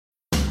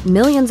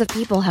Millions of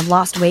people have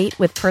lost weight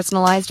with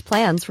personalized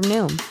plans from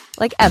Noom.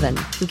 Like Evan,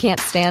 who can't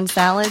stand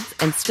salads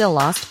and still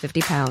lost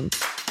 50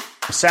 pounds.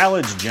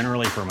 Salads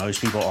generally for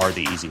most people are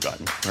the easy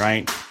button,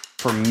 right?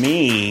 For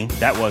me,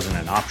 that wasn't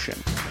an option.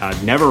 I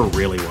never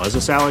really was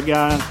a salad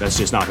guy. That's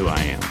just not who I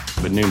am.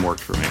 But Noom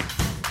worked for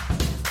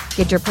me.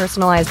 Get your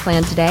personalized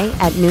plan today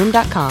at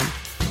Noom.com.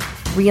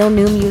 Real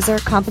Noom user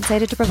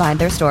compensated to provide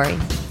their story.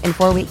 In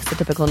 4 weeks, the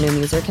typical Noom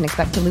user can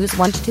expect to lose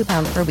 1 to 2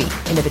 pounds per week.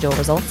 Individual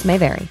results may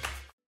vary.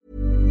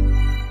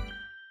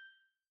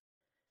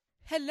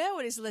 Hello,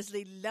 it is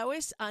Leslie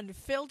Lois,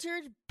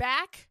 Unfiltered,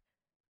 back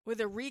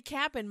with a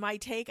recap and my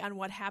take on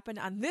what happened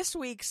on this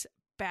week's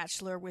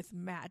Bachelor with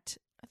Matt.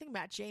 I think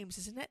Matt James,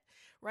 isn't it?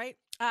 Right?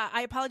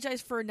 I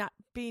apologize for not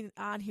being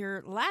on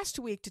here last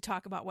week to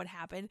talk about what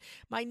happened.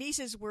 My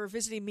nieces were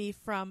visiting me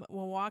from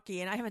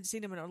Milwaukee, and I haven't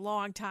seen them in a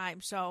long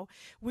time, so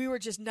we were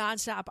just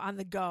nonstop on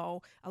the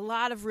go. A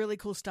lot of really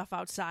cool stuff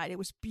outside. It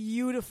was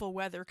beautiful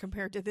weather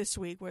compared to this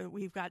week where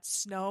we've got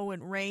snow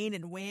and rain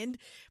and wind,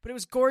 but it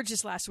was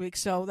gorgeous last week,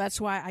 so that's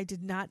why I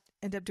did not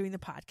end up doing the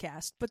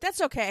podcast. But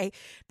that's okay,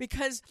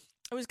 because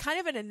it was kind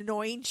of an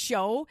annoying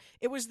show.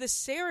 It was the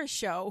Sarah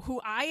show, who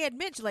I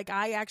admit, like,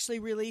 I actually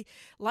really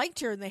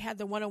liked her, and they had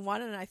the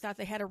one-on-one, and I thought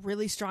they had a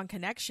really strong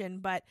connection,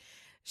 but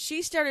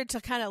she started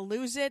to kind of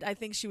lose it. I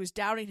think she was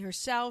doubting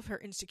herself. Her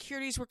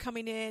insecurities were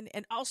coming in,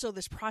 and also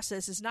this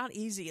process is not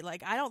easy.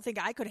 Like, I don't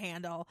think I could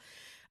handle,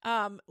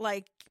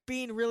 like,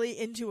 being really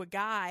into a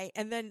guy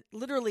and then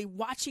literally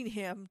watching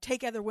him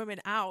take other women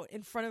out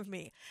in front of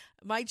me.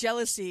 My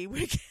jealousy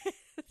would get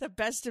the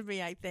best of me,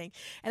 I think,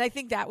 and I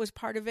think that was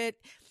part of it.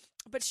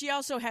 But she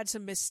also had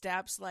some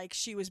missteps, like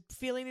she was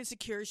feeling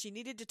insecure. She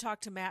needed to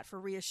talk to Matt for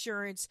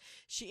reassurance.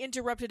 She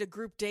interrupted a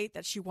group date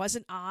that she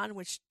wasn't on,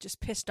 which just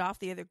pissed off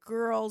the other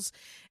girls.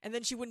 And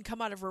then she wouldn't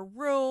come out of her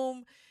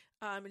room,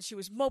 and she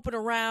was moping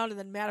around. And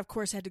then Matt, of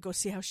course, had to go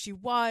see how she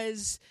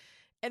was.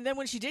 And then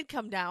when she did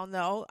come down,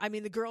 though, I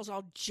mean, the girls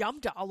all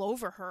jumped all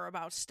over her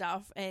about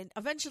stuff. And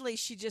eventually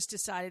she just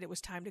decided it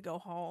was time to go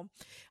home.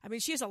 I mean,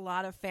 she has a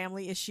lot of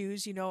family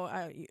issues. You know,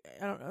 I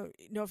don't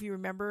know if you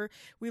remember,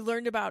 we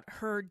learned about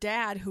her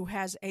dad who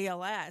has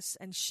ALS,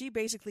 and she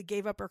basically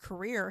gave up her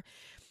career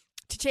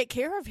to take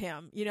care of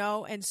him, you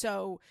know. And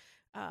so,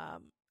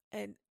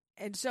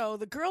 and so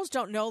the girls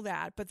don't know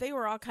that, but they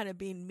were all kind of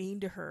being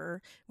mean to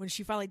her when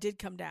she finally did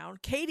come down.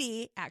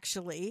 Katie,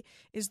 actually,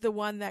 is the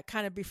one that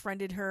kind of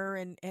befriended her,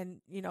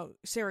 and you know,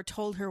 Sarah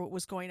told her what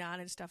was going on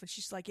and stuff, and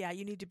she's like, yeah,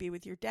 you need to be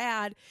with your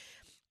dad.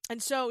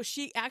 And so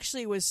she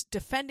actually was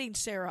defending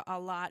Sarah a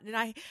lot. And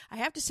I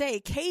have to say,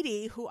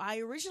 Katie, who I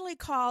originally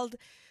called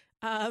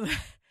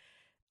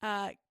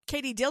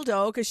Katie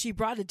Dildo, because she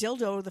brought a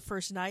dildo the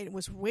first night and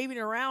was waving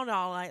around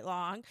all night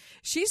long,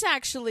 she's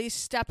actually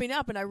stepping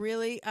up, and I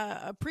really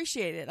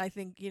appreciate it. I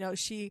think, you know,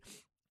 she,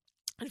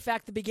 in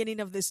fact, the beginning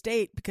of this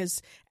date,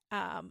 because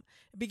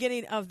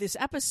beginning of this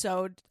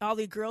episode, all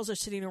the girls are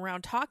sitting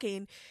around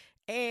talking,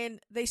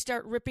 and they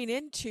start ripping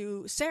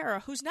into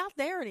Sarah, who's not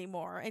there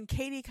anymore. And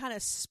Katie kind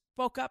of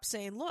spoke up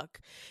saying, look,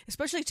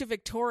 especially to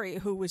Victoria,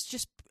 who was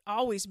just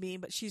always mean,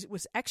 but she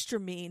was extra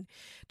mean,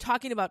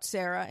 talking about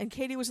Sarah. And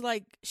Katie was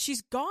like,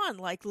 she's gone.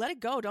 Like, let it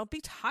go. Don't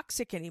be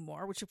toxic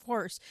anymore, which, of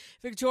course,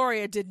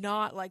 Victoria did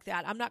not like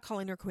that. I'm not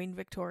calling her Queen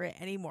Victoria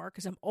anymore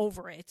because I'm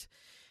over it.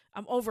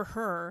 I'm over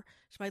her.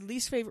 She's my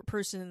least favorite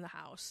person in the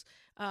house.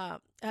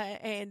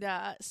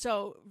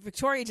 So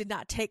Victoria did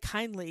not take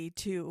kindly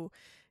to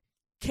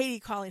Katie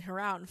calling her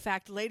out. In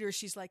fact, later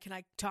she's like, can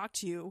I talk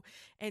to you?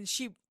 And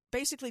she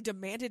basically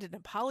demanded an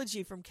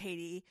apology from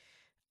Katie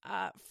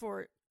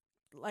for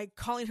like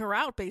calling her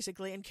out,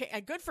 basically. And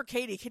good for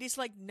Katie. Katie's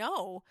like,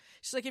 no.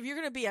 She's like, if you're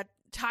going to be a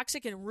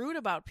toxic and rude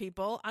about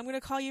people, I'm going to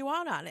call you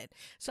out on it.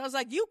 So I was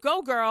like, you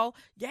go, girl.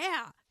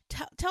 Yeah.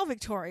 Tell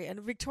Victoria.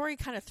 And Victoria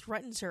kind of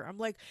threatens her. I'm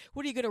like,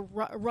 what, are you going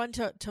to run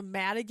to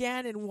Matt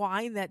again and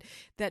whine that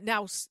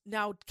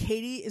now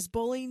Katie is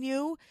bullying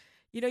you?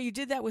 You know, you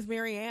did that with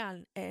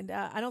Marianne, and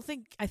I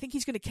think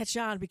he's going to catch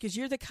on, because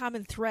you're the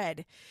common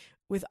thread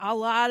with a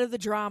lot of the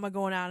drama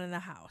going on in the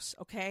house,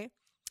 okay?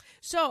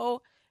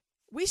 So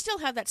we still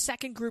have that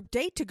second group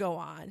date to go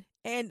on,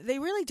 and they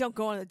really don't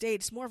go on a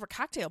date. It's more of a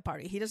cocktail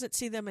party. He doesn't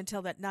see them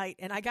until that night,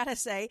 and I got to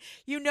say,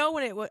 you know,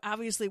 when it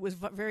obviously was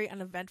very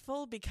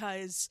uneventful,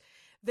 because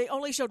they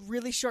only showed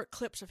really short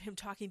clips of him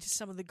talking to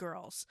some of the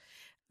girls.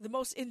 The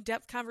most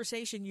in-depth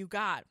conversation you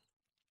got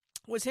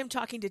was him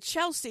talking to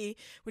Chelsea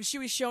when she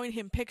was showing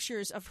him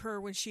pictures of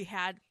her when she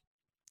had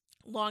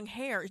long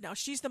hair. Now,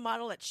 she's the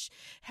model that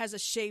has a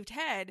shaved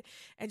head,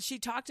 and she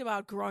talked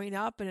about growing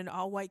up in an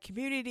all-white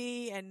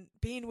community and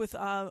being with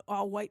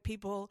all-white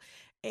people,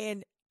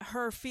 and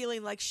her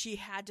feeling like she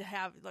had to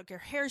have like her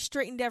hair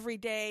straightened every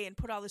day and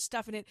put all this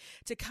stuff in it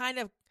to kind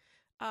of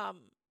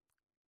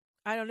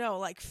I don't know,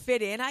 like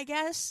fit in, I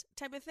guess,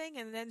 type of thing.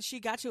 And then she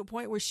got to a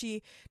point where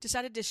she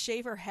decided to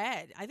shave her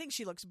head. I think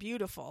she looks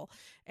beautiful.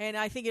 And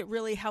I think it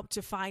really helped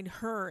to find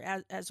her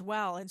as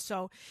well. And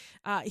so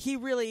he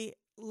really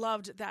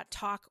loved that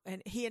talk.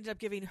 And he ended up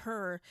giving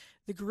her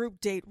the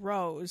group date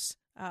rose.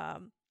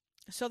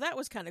 So that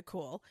was kind of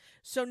cool.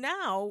 So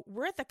now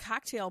we're at the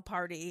cocktail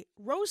party,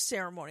 rose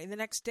ceremony the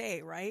next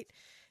day, right?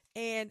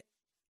 And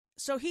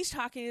so he's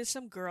talking to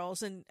some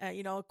girls, and,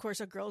 of course,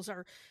 the girls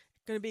are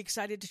going to be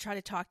excited to try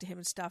to talk to him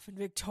and stuff. And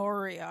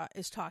Victoria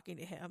is talking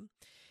to him.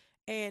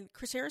 And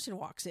Chris Harrison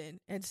walks in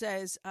and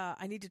says,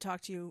 I need to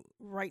talk to you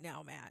right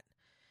now, Matt.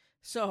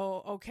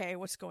 So, okay,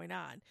 what's going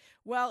on?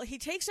 Well, he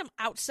takes him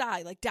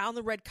outside, like down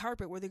the red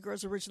carpet where the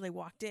girls originally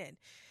walked in,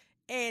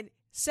 and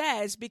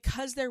says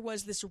because there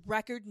was this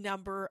record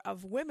number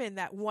of women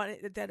that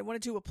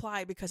wanted to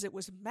apply because it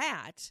was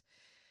Matt,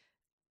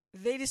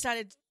 they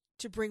decided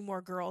to bring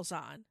more girls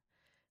on.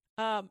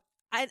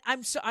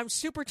 I'm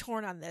super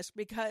torn on this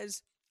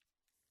because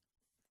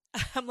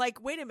I'm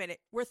like, wait a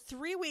minute, we're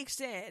 3 weeks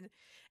in,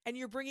 and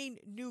you're bringing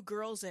new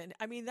girls in.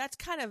 I mean, that's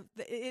kind of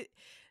it.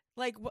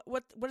 Like,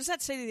 what does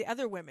that say to the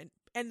other women?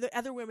 And the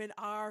other women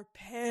are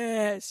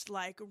pissed,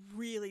 like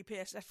really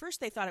pissed. At first,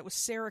 they thought it was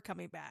Sarah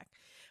coming back,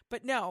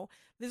 but no.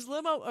 This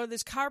limo or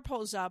this car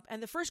pulls up,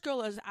 and the first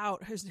girl is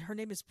out. Her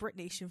name is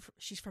Brittany.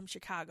 She's from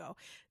Chicago.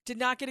 Did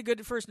not get a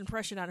good first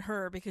impression on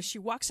her because she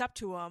walks up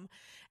to him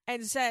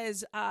and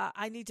says,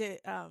 "I need to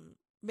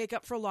make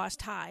up for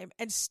lost time,"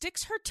 and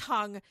sticks her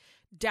tongue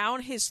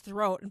down his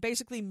throat and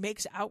basically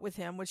makes out with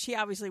him, which he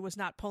obviously was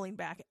not pulling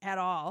back at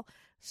all.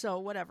 So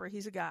whatever,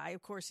 he's a guy.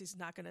 Of course, he's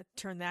not going to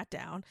turn that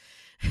down,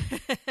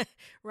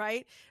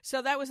 right?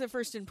 So that was the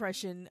first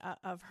impression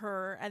of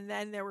her. And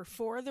then there were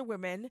 4 other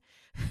women,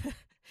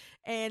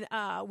 and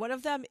one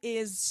of them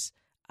is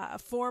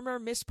former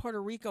Miss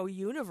Puerto Rico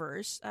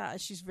Universe.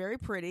 She's very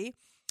pretty.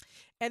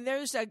 And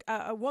there's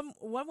one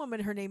woman,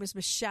 her name is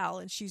Michelle,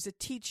 and she's a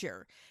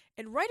teacher.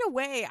 And right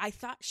away, I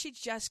thought she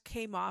just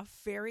came off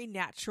very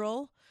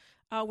natural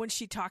when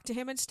she talked to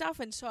him and stuff.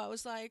 And so I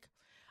was like,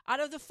 out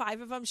of the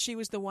 5 of them, she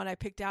was the one I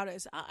picked out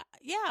as,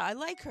 yeah, I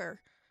like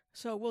her.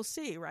 So we'll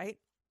see, right?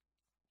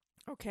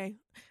 Okay.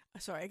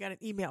 Sorry, I got an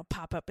email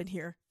pop up in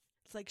here.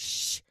 It's like,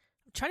 shh,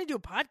 I'm trying to do a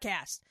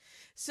podcast.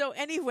 So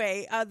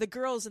anyway, the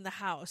girls in the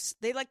house,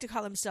 they like to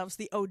call themselves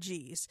the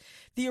OGs,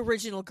 the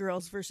original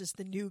girls versus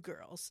the new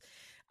girls.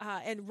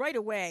 And right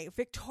away,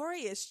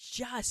 Victoria's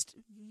just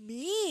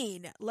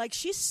mean. Like,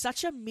 she's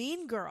such a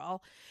mean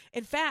girl.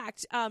 In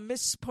fact,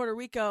 Miss Puerto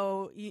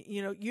Rico,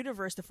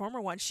 Universe, the former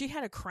one, she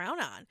had a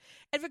crown on.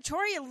 And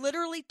Victoria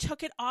literally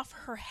took it off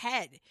her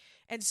head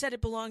and said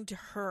it belonged to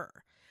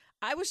her.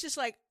 I was just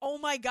like, oh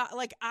my God,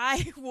 like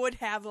I would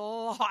have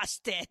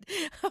lost it.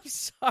 I'm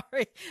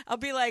sorry. I'll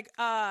be like,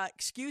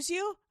 excuse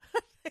you?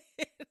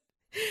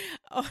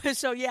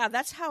 So yeah,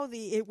 that's how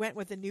it went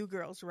with the new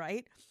girls,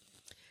 right?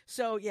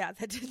 So, yeah,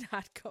 that did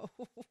not go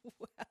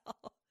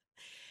well.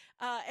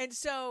 And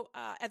so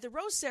at the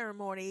rose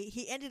ceremony,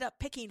 he ended up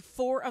picking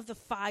 4 of the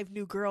 5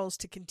 new girls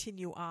to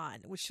continue on,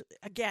 which,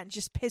 again,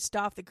 just pissed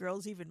off the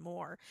girls even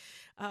more.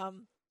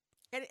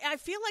 And I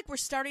feel like we're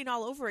starting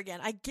all over again.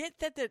 I get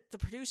that the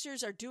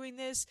producers are doing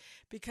this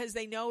because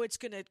they know it's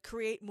going to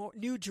create more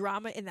new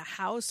drama in the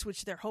house,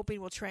 which they're hoping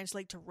will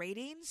translate to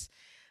ratings.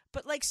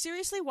 But, like,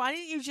 seriously, why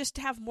didn't you just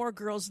have more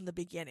girls in the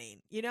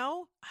beginning, you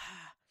know?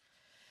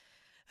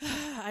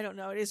 I don't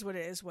know. It is what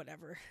it is.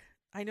 Whatever.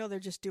 I know they're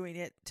just doing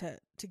it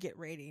to get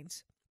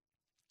ratings.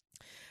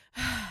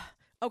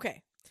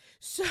 Okay.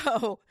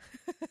 So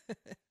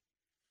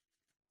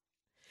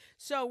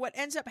what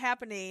ends up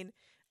happening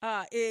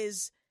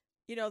is,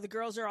 the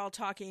girls are all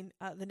talking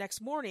the next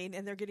morning,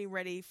 and they're getting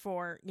ready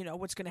for,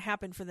 what's going to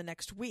happen for the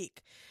next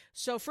week.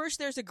 So first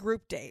there's a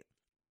group date,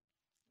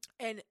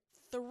 and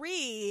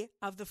 3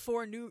 of the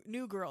 4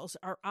 new girls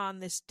are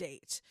on this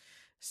date.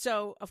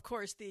 So, of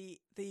course, the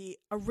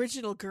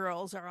original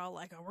girls are all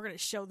like, oh, we're going to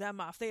show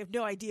them off. They have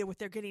no idea what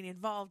they're getting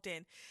involved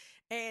in.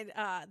 And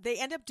they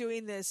end up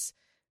doing this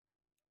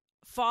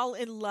Fall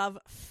in Love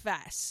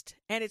Fest.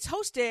 And it's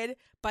hosted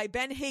by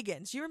Ben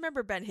Higgins. You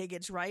remember Ben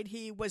Higgins, right?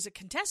 He was a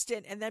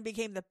contestant and then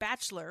became the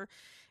Bachelor.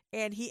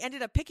 And he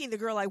ended up picking the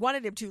girl I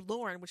wanted him to,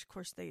 Lauren, which, of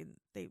course, they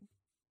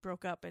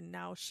broke up. And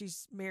now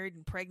she's married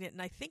and pregnant.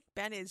 And I think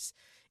Ben is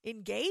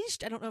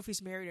engaged. I don't know if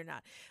he's married or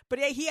not, but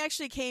he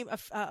actually came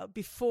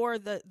before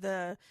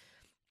the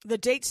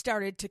date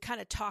started to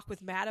kind of talk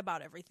with Matt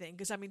about everything.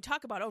 Because I mean,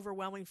 talk about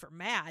overwhelming for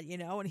Matt,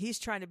 and he's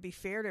trying to be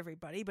fair to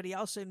everybody, but he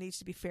also needs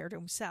to be fair to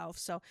himself.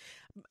 So,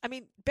 I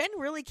mean, Ben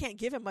really can't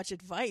give him much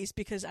advice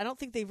because I don't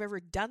think they've ever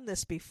done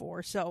this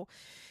before.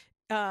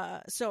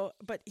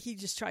 But he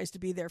just tries to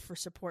be there for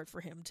support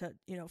for him to,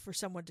 for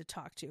someone to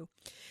talk to.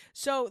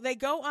 So they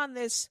go on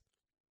this.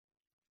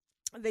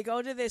 They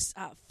go to this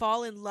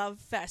Fall in Love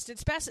Fest.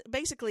 It's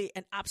basically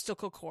an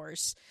obstacle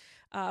course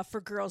for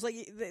girls.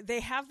 Like they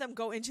have them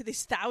go into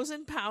these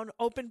 1,000-pound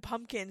open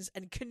pumpkins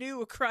and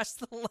canoe across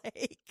the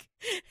lake.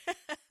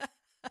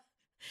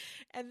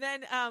 And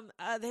then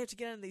they have to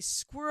get on these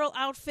squirrel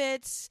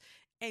outfits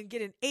and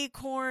get an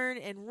acorn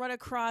and run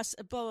across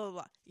blah, blah,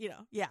 blah.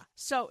 Yeah.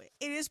 So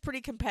it is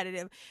pretty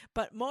competitive.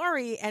 But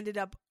Maury ended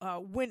up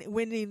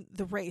winning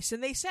the race.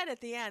 And they said at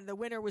the end the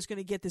winner was going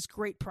to get this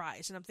great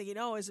prize. And I'm thinking,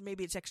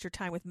 maybe it's extra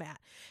time with Matt.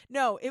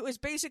 No, it was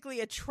basically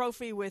a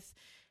trophy with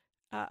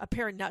a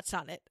pair of nuts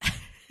on it.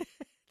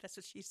 That's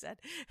what she said.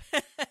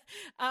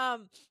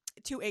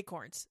 2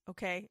 acorns.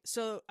 Okay.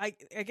 So I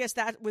guess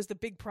that was the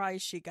big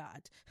prize she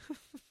got.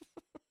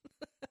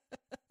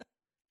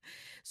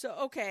 So,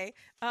 okay.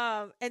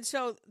 And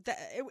so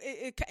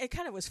it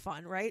kind of was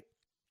fun, right?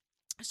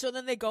 So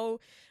then they go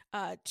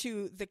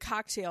to the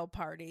cocktail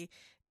party,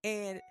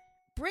 and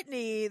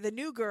Brittany, the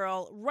new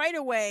girl, right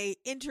away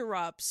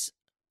interrupts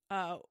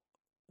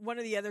one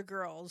of the other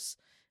girls,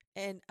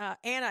 and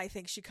Anna, I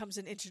think she comes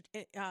in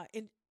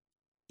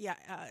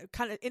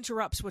kind of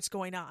interrupts what's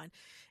going on,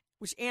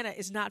 which Anna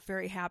is not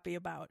very happy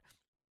about.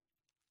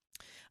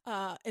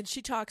 And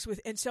she talks with,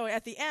 and so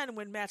at the end,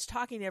 when Matt's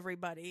talking to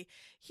everybody,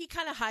 he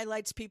kind of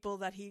highlights people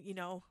that he,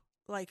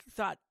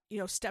 thought,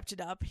 stepped it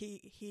up.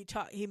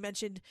 He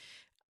mentioned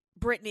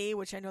Brittany,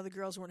 which I know the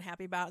girls weren't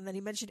happy about, and then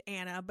he mentioned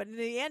Anna, but in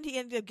the end, he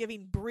ended up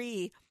giving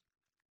Bree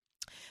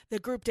the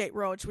group date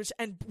rose,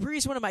 and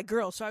Bree's one of my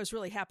girls, so I was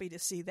really happy to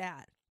see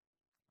that.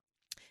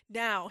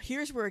 Now,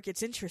 here's where it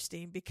gets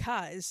interesting,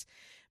 because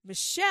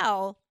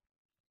Michelle,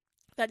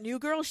 that new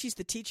girl, she's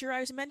the teacher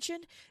I was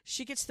mentioned,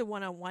 she gets the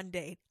one-on-one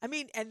date. I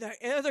mean, and the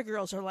other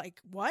girls are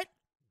like, what?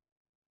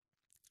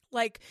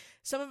 Like,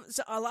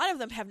 a lot of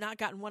them have not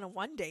gotten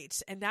one-on-one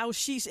dates, and now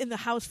she's in the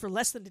house for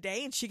less than a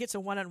day, and she gets a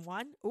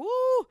one-on-one.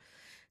 Ooh,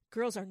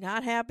 girls are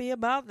not happy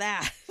about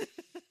that.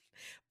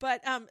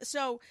 But,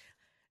 so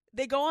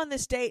they go on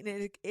this date,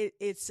 and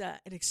it's an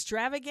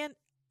extravagant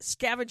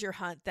scavenger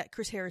hunt that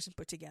Chris Harrison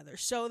put together.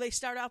 So they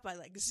start out by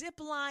like zip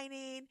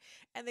lining,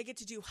 and they get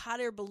to do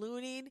hot air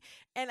ballooning.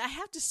 And I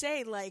have to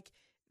say, like,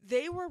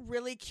 they were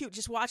really cute.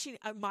 Just watching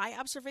my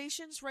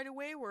observations right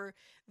away were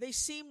they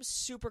seem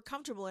super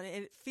comfortable, and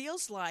it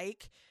feels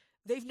like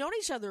they've known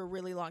each other a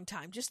really long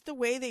time. Just the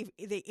way they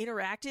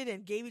interacted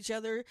and gave each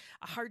other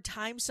a hard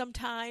time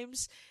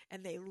sometimes,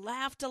 and they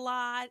laughed a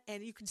lot,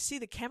 and you can see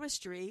the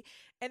chemistry.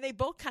 And they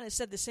both kind of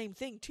said the same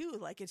thing too.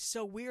 Like, it's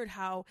so weird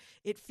how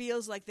it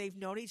feels like they've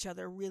known each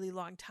other a really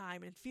long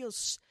time, and it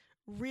feels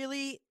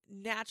really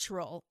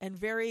natural and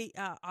very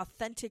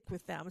authentic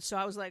with them. So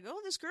I was like, oh,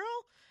 this girl,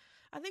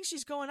 I think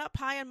she's going up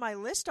high on my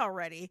list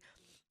already.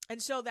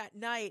 And so that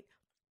night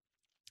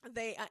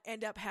they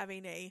end up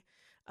having a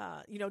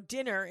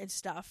dinner and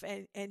stuff.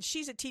 And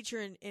she's a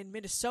teacher in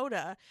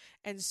Minnesota.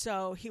 And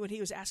so when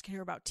he was asking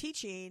her about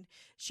teaching,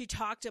 she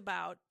talked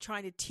about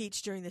trying to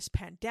teach during this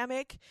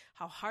pandemic,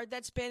 how hard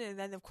that's been. And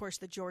then, of course,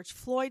 the George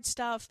Floyd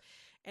stuff,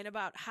 and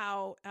about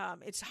how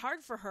it's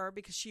hard for her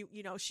because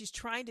she's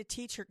trying to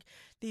teach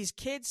these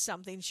kids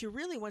something. She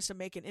really wants to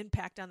make an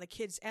impact on the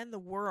kids and the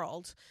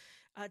world,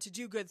 to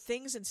do good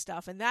things and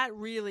stuff. And that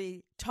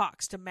really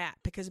talks to Matt,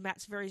 because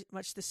Matt's very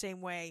much the same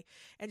way.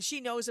 And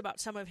she knows about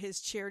some of his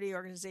charity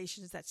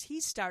organizations that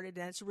he started,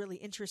 and it's really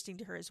interesting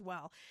to her as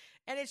well.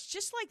 And it's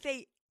just like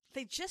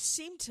they just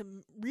seem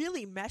to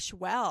really mesh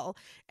well.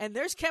 And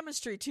there's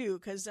chemistry too,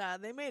 because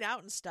they made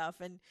out and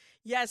stuff. And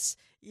yes,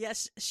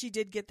 she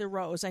did get the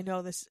rose. I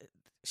know this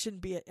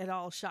shouldn't be at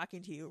all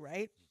shocking to you,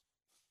 right?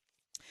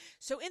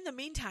 So in the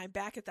meantime,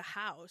 back at the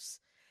house,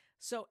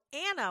 so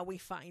Anna, we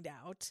find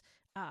out,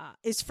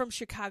 is from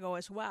Chicago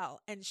as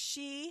well. And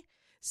she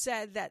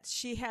said that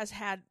she has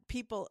had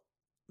people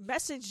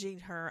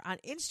messaging her on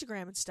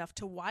Instagram and stuff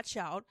to watch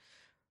out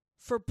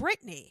for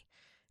Brittany.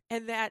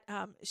 And that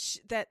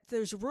that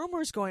there's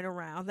rumors going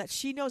around that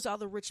she knows all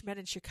the rich men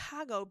in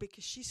Chicago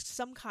because she's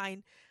some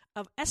kind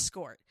of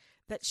escort,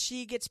 that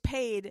she gets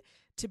paid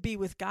to be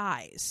with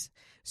guys.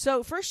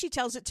 So first she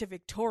tells it to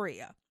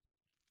Victoria,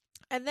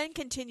 and then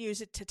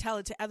continues to tell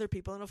it to other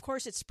people. And of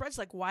course it spreads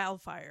like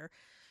wildfire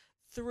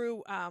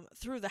through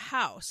the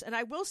house. And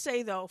I will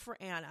say, though, for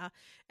Anna,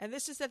 and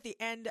this is at the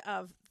end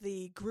of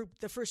the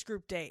first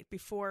group date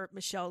before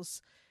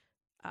Michelle's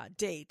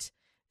date,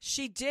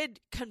 she did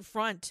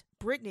confront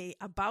Brittany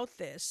about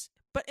this,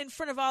 but in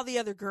front of all the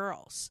other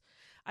girls.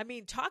 I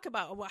mean, talk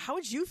about, how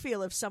would you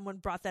feel if someone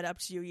brought that up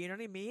to you? You know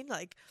what I mean?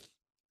 Like,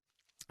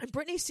 and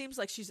Brittany seems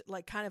like she's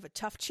like kind of a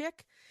tough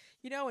chick,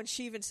 and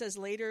she even says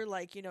later,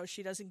 like,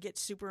 she doesn't get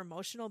super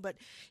emotional, but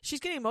she's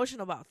getting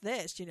emotional about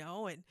this,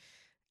 and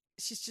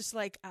she's just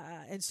like,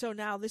 and so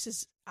now this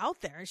is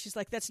out there, and she's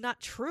like, that's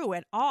not true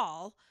at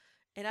all,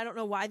 and I don't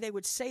know why they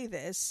would say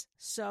this.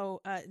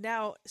 So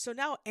now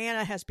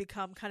Anna has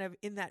become kind of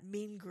in that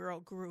mean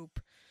girl group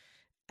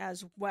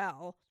as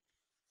well.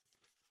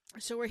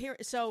 So we're here.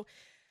 So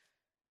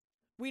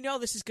we know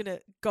this is going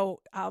to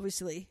go,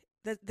 obviously,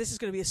 that this is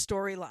going to be a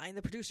storyline.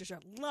 The producers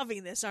are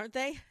loving this, aren't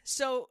they?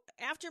 So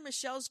after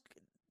Michelle's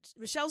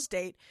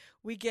date,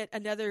 we get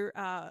another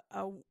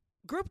a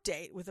group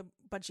date with a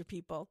bunch of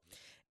people.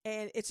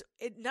 And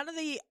none of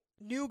the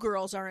new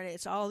girls are in it.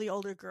 It's all the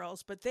older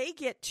girls, but they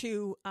get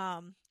to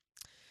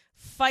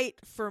fight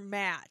for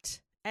Matt.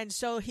 And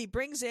so he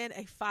brings in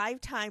a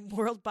 5-time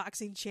world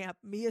boxing champ,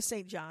 Mia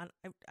St. John.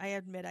 I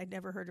admit I'd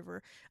never heard of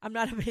her. I'm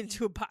not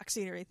into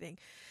boxing or anything,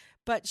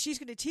 but she's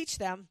going to teach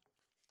them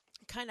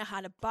kind of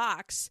how to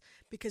box,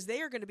 because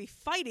they are going to be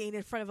fighting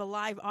in front of a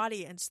live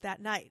audience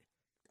that night.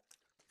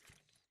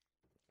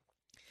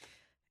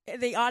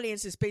 The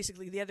audience is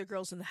basically the other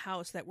girls in the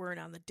house that weren't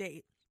on the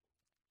date.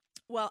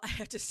 Well, I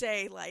have to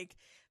say, like,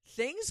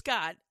 things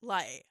got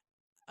like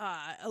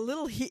a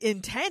little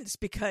intense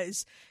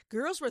because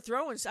girls were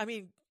throwing. I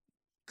mean,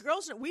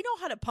 girls, we know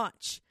how to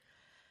punch,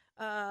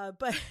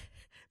 but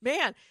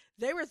man,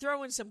 they were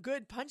throwing some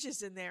good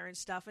punches in there and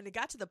stuff. And it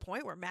got to the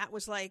point where Matt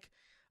was like,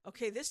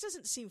 okay, this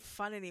doesn't seem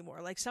fun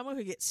anymore. Like, someone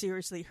could get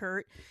seriously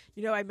hurt.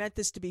 You know, I meant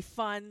this to be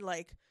fun.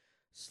 Like,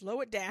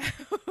 slow it down.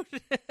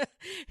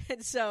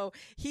 And so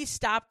he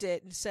stopped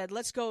it and said,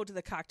 let's go to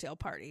the cocktail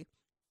party.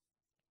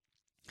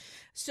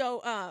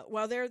 So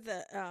while they're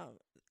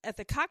at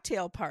the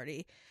cocktail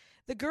party,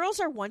 the girls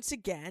are once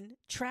again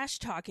trash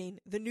talking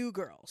the new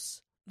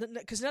girls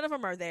because none of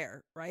them are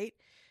there, right?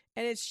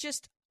 And it's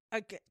just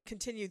a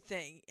continued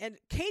thing. And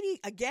Katie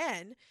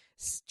again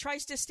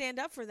tries to stand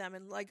up for them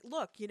and like,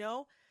 look, you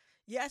know,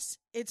 yes,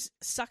 it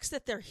sucks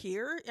that they're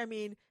here. I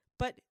mean,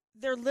 but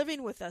they're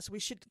living with us. We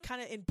should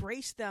kind of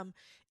embrace them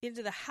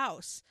into the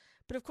house.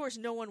 But of course,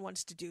 no one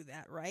wants to do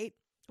that, right?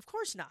 Of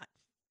course not.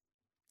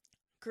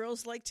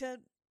 Girls like to,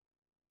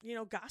 you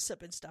know,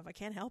 gossip and stuff. I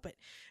can't help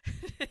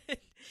it.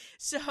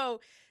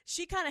 So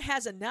she kind of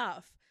has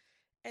enough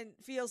and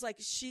feels like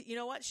you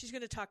know what? She's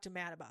going to talk to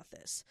Matt about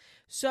this.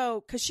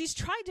 So, because she's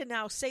tried to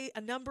now say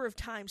a number of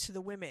times to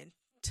the women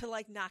to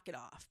like knock it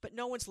off, but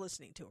no one's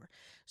listening to her.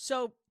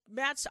 So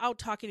Matt's out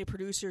talking to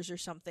producers or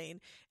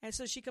something. And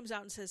so she comes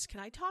out and says, can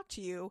I talk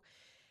to you?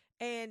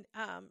 And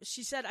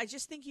she said, I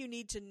just think you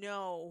need to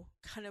know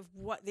kind of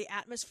what the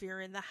atmosphere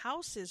in the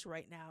house is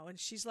right now. And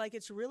she's like,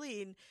 it's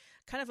really in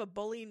kind of a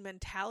bullying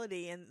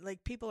mentality. And like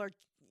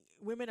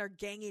women are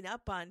ganging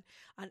up on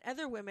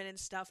other women and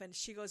stuff. And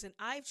she goes, and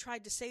I've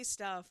tried to say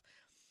stuff,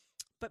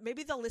 but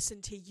maybe they'll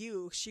listen to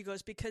you. She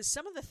goes, because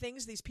some of the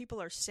things these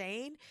people are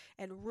saying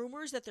and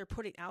rumors that they're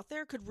putting out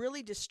there could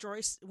really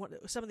destroy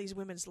some of these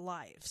women's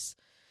lives,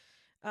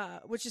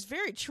 which is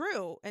very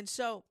true. And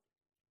so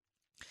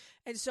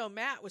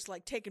Matt was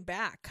like taken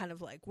back, kind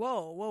of like,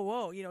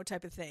 whoa, you know,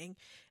 type of thing.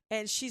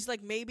 And she's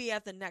like, maybe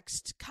at the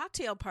next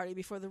cocktail party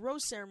before the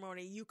rose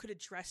ceremony, you could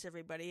address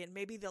everybody and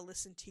maybe they'll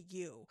listen to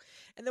you.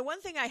 And the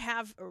one thing I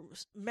have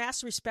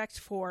mass respect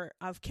for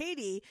of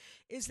Katie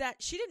is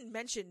that she didn't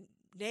mention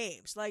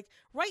names. Like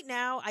right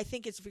now, I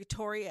think it's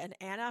Victoria and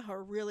Anna who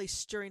are really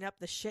stirring up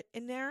the shit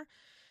in there.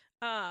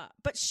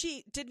 But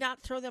she did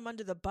not throw them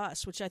under the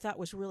bus, which I thought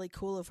was really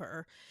cool of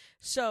her.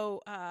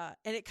 So,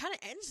 and it kind of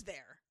ends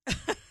there.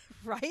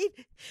 Right?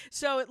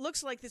 So it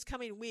looks like this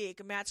coming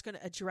week, Matt's going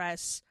to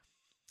address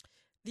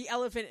the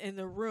elephant in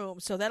the room.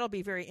 So that'll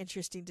be very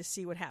interesting to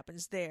see what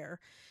happens there.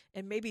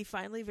 And maybe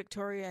finally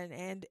Victoria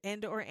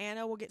and or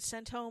Anna will get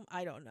sent home.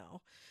 I don't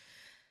know.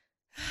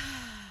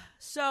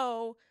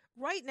 So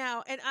right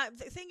now, and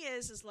the thing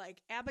is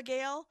like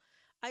Abigail,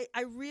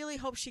 I really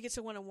hope she gets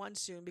a one-on-one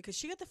soon because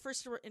she got the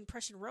first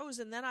impression rose.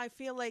 And then I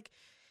feel like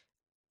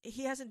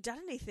he hasn't done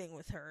anything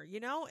with her, you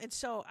know? And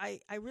so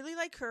I really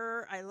like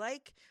her. I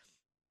like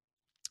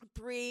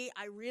Bree,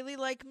 I really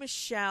like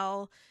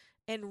Michelle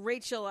and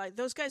Rachel.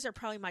 Those guys are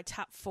probably my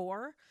top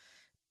 4,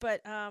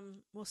 but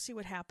we'll see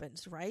what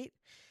happens, right?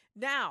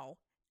 Now,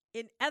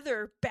 in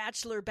other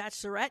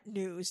Bachelorette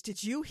news,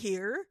 did you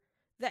hear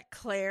that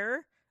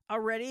Claire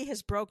already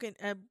has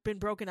been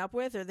broken up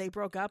with, or they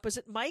broke up? Was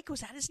it Mike?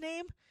 Was that his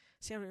name?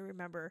 See, I don't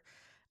remember.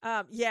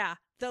 Yeah,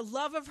 the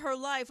love of her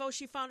life. Oh,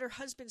 she found her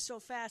husband so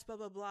fast, blah,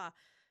 blah, blah.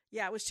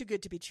 Yeah, it was too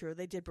good to be true.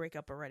 They did break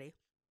up already.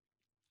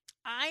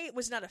 I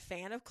was not a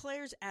fan of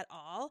Claire's at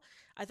all.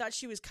 I thought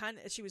she was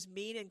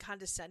mean and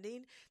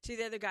condescending to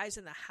the other guys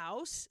in the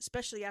house,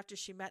 especially after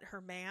she met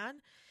her man.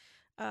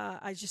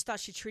 I just thought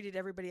she treated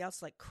everybody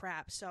else like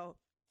crap. So,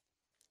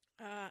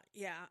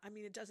 yeah, I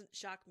mean, it doesn't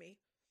shock me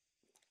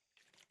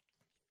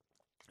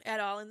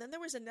at all. And then there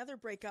was another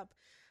breakup,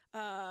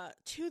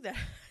 too, that,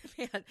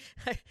 man,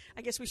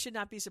 I guess we should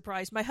not be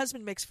surprised. My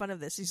husband makes fun of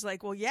this. He's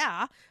like, well,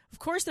 yeah, of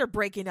course they're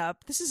breaking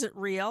up. This isn't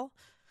real.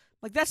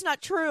 Like, that's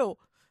not true.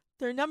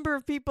 There are a number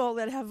of people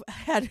that have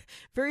had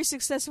very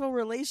successful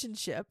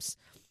relationships.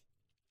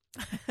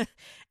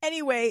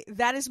 Anyway,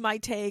 that is my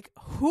take.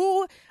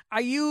 Who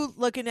are you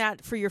looking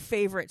at for your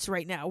favorites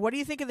right now? What do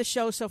you think of the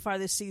show so far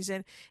this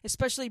season,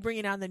 especially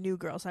bringing on the new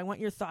girls? I want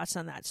your thoughts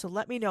on that. So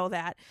let me know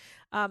that.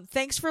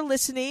 Thanks for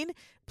listening.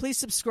 Please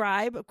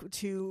subscribe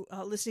to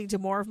listening to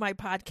more of my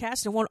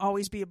podcast. It won't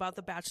always be about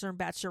The Bachelor and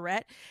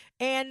Bachelorette.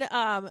 And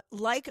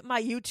like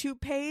my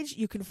YouTube page,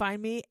 you can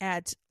find me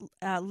at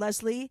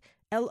Leslie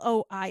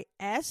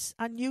LOIS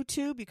on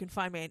YouTube. You can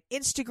find me on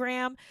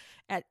Instagram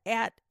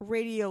at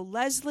Radio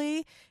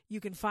Leslie. You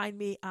can find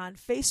me on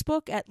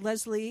Facebook at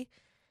Leslie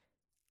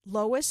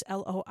Lois,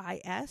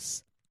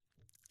 LOIS.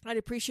 I'd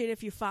appreciate it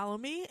if you follow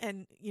me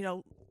and, you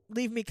know,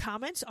 leave me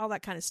comments, all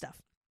that kind of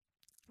stuff.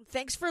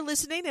 Thanks for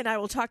listening, and I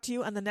will talk to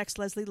you on the next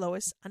Leslie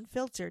Lois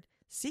Unfiltered.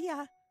 See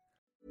ya.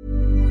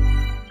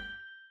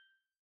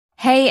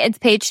 Hey, it's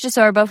Paige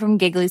DeSorbo from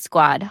Giggly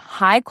Squad.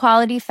 High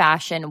quality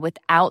fashion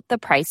without the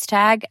price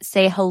tag.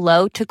 Say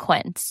hello to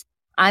Quince.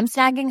 I'm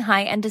snagging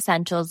high-end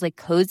essentials like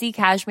cozy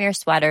cashmere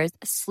sweaters,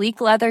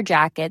 sleek leather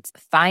jackets,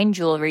 fine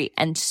jewelry,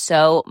 and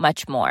so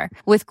much more.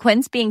 With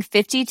Quince being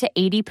 50 to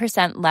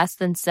 80% less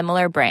than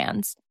similar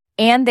brands.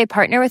 And they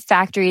partner with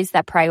factories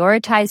that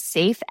prioritize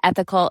safe,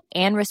 ethical,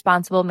 and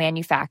responsible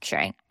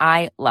manufacturing.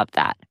 I love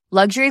that.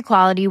 Luxury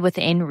quality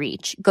within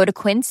reach. Go to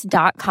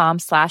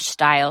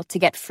quince.com/style to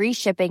get free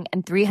shipping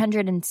and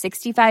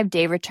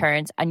 365-day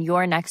returns on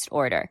your next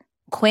order.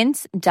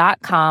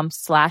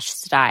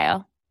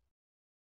 Quince.com/style.